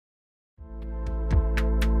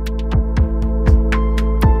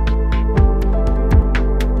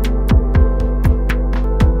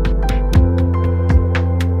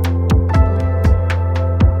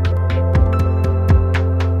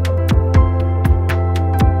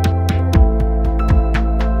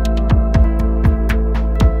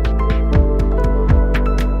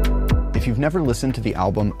never listened to the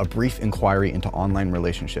album A Brief Inquiry into Online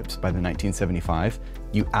Relationships by the 1975,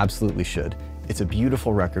 you absolutely should. It's a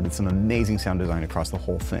beautiful record with some amazing sound design across the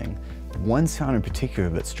whole thing. One sound in particular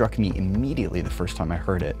that struck me immediately the first time I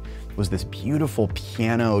heard it was this beautiful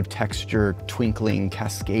piano texture, twinkling,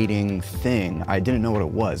 cascading thing. I didn't know what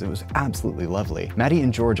it was. It was absolutely lovely. Maddie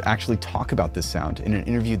and George actually talk about this sound in an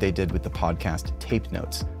interview they did with the podcast Tape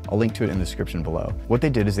Notes. I'll link to it in the description below. What they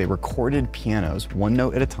did is they recorded pianos one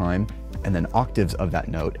note at a time and then octaves of that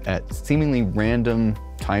note at seemingly random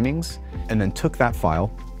timings, and then took that file,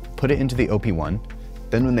 put it into the OP-1.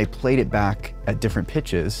 Then when they played it back at different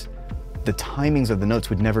pitches, the timings of the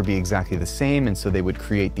notes would never be exactly the same, and so they would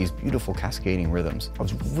create these beautiful cascading rhythms. I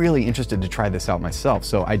was really interested to try this out myself,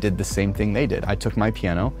 so I did the same thing they did. I took my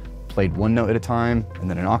piano, played one note at a time,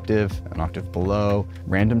 and then an octave below,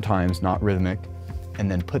 random times, not rhythmic,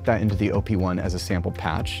 and then put that into the OP-1 as a sample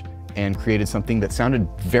patch, and created something that sounded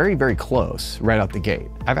very, very close right out the gate.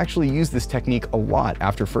 I've actually used this technique a lot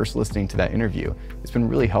after first listening to that interview. It's been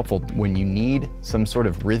really helpful when you need some sort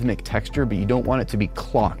of rhythmic texture, but you don't want it to be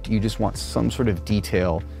clocked. You just want some sort of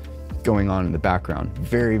detail going on in the background.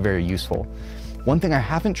 Very, very useful. One thing I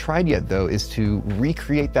haven't tried yet though is to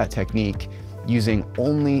recreate that technique using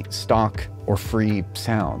only stock or free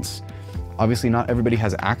sounds. Obviously, not everybody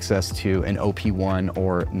has access to an OP-1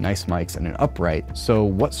 or nice mics and an upright. So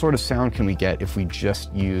what sort of sound can we get if we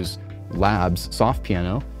just use Lab's soft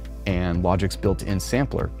piano and Logic's built-in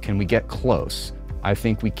sampler? Can we get close? I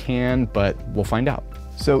think we can, but we'll find out.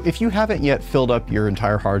 So if you haven't yet filled up your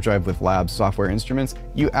entire hard drive with Lab's software instruments,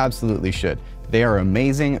 you absolutely should. They are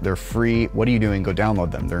amazing, they're free. What are you doing? Go download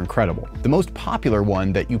them, they're incredible. The most popular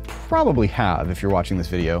one that you probably have if you're watching this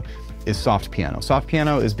video is soft piano. Soft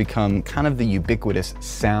piano has become kind of the ubiquitous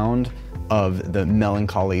sound of the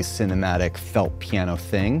melancholy, cinematic, felt piano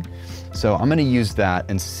thing. So I'm gonna use that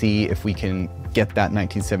and see if we can get that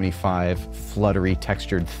 1975 fluttery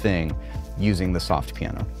textured thing using the soft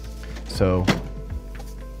piano. So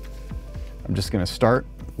I'm just gonna start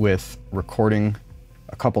with recording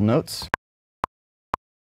a couple notes.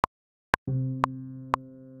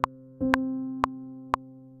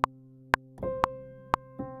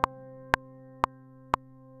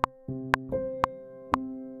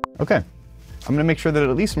 Okay, I'm gonna make sure that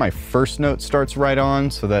at least my first note starts right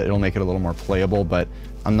on so that it'll make it a little more playable, but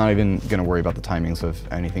I'm not even gonna worry about the timings of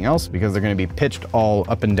anything else because they're gonna be pitched all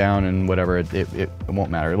up and down and whatever, it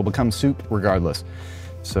won't matter. It'll become soup regardless.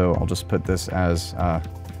 So I'll just put this as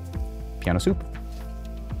piano soup.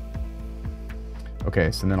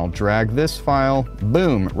 Okay, so then I'll drag this file,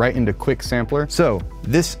 boom, right into Quick Sampler. So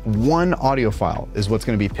this one audio file is what's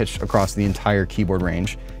gonna be pitched across the entire keyboard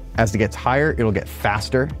range. As it gets higher, it'll get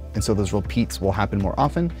faster, and so those repeats will happen more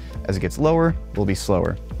often. As it gets lower, it'll be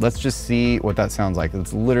slower. Let's just see what that sounds like.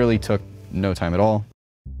 It literally took no time at all.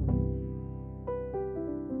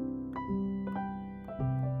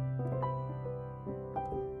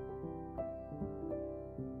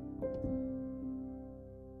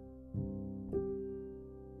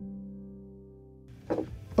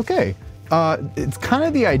 Okay, it's kind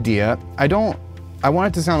of the idea. I want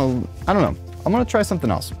it to sound, I don't know. I'm gonna try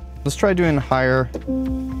something else. Let's try doing higher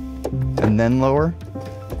and then lower.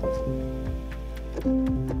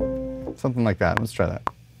 Something like that. Let's try that.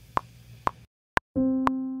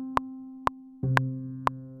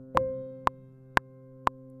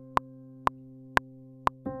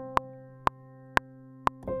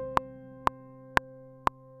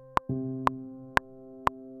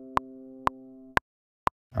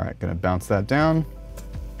 All right, gonna bounce that down.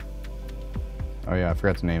 Oh yeah, I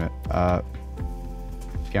forgot to name it.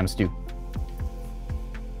 Piano stew.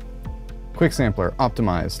 Quick Sampler,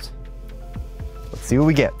 optimized. Let's see what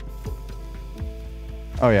we get.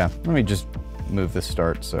 Oh yeah, let me just move this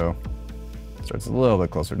start so it starts a little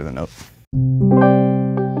bit closer to the note.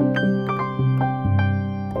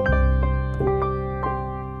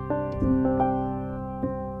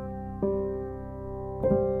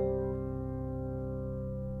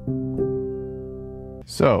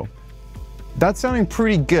 So, that's sounding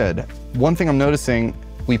pretty good. One thing I'm noticing,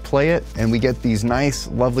 we play it and we get these nice,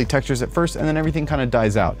 lovely textures at first and then everything kind of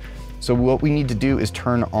dies out. So what we need to do is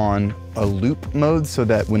turn on a loop mode so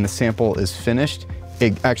that when the sample is finished,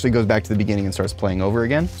 it actually goes back to the beginning and starts playing over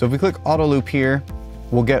again. So if we click auto loop here,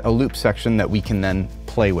 we'll get a loop section that we can then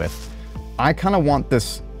play with. I kind of want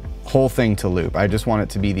this whole thing to loop. I just want it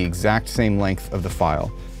to be the exact same length of the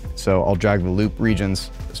file. So I'll drag the loop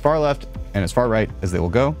regions as far left and as far right as they will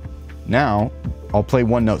go. Now, I'll play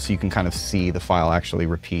one note so you can kind of see the file actually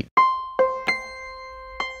repeat.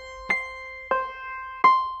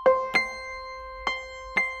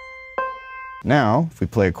 Now, if we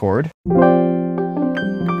play a chord,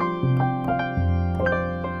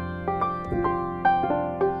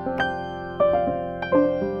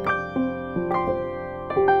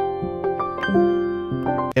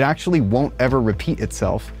 it actually won't ever repeat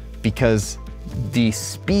itself because the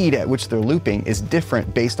speed at which they're looping is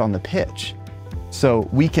different based on the pitch. So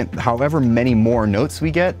we can, however many more notes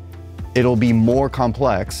we get, it'll be more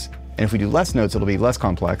complex. And if we do less notes, it'll be less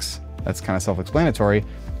complex. That's kind of self-explanatory.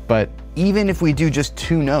 But even if we do just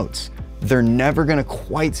 2 notes, they're never gonna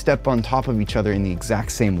quite step on top of each other in the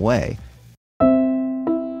exact same way.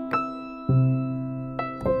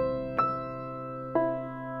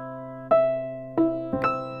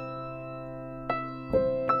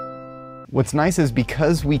 What's nice is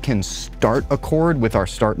because we can start a chord with our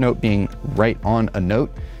start note being right on a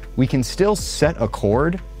note, we can still set a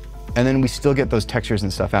chord and then we still get those textures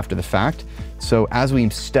and stuff after the fact. So as we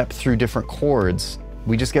step through different chords,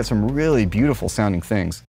 we just get some really beautiful sounding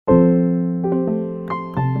things.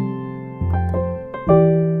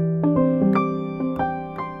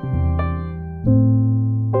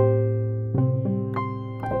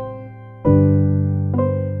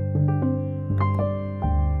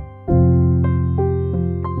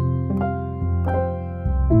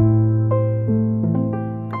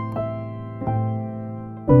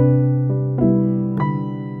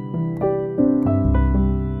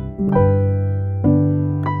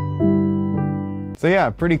 So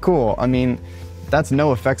yeah, pretty cool. I mean, that's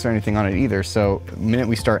no effects or anything on it either. So the minute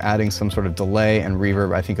we start adding some sort of delay and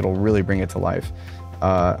reverb, I think it'll really bring it to life.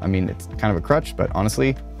 I mean, it's kind of a crutch, but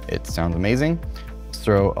honestly, it sounds amazing. Let's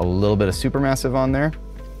throw a little bit of Supermassive on there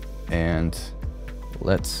and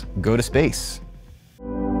let's go to space.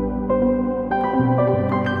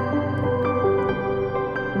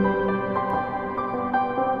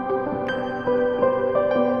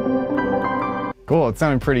 Cool, it's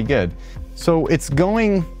sounding pretty good. So it's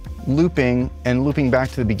going looping and looping back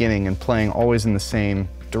to the beginning and playing always in the same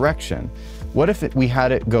direction. What if we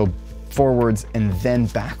had it go forwards and then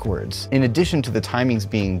backwards? In addition to the timings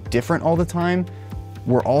being different all the time,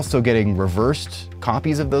 we're also getting reversed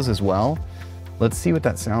copies of those as well. Let's see what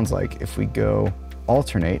that sounds like if we go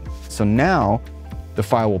alternate. So now the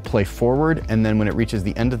file will play forward, and then when it reaches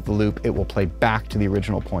the end of the loop, it will play back to the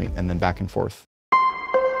original point and then back and forth.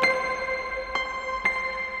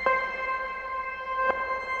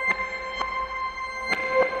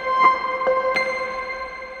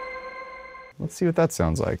 Let's see what that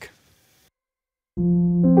sounds like.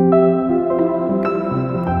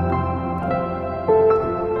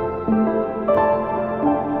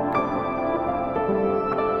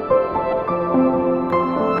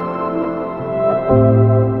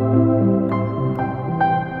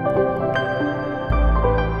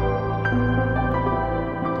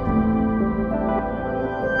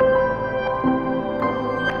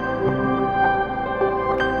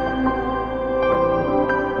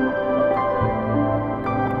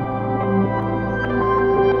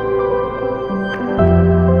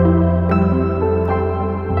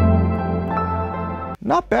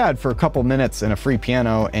 Not bad for a couple minutes and a free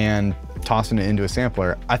piano and tossing it into a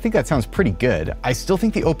sampler. I think that sounds pretty good. I still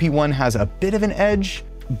think the OP-1 has a bit of an edge,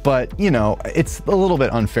 but you know, it's a little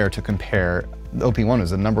bit unfair to compare. The OP-1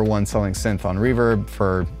 was the #1 selling synth on Reverb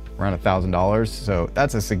for around $1,000, so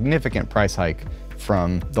that's a significant price hike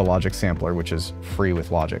from the Logic sampler, which is free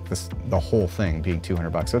with Logic, the whole thing being 200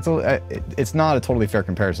 bucks. So it's not a totally fair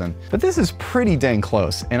comparison, but this is pretty dang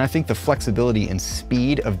close. And I think the flexibility and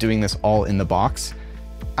speed of doing this all in the box,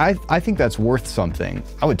 I think that's worth something.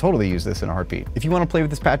 I would totally use this in a heartbeat. If you want to play with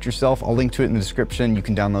this patch yourself, I'll link to it in the description. You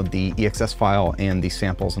can download the EXS file and the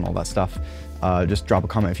samples and all that stuff. Just drop a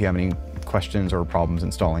comment if you have any questions or problems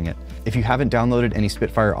installing it. If you haven't downloaded any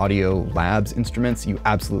Spitfire Audio Labs instruments, you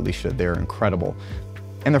absolutely should. They're incredible.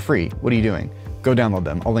 And they're free. What are you doing? Go download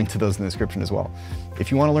them. I'll link to those in the description as well. If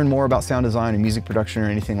you want to learn more about sound design and music production or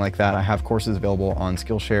anything like that, I have courses available on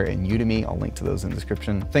Skillshare and Udemy. I'll link to those in the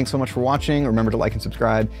description. Thanks so much for watching. Remember to like and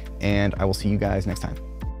subscribe, and I will see you guys next time.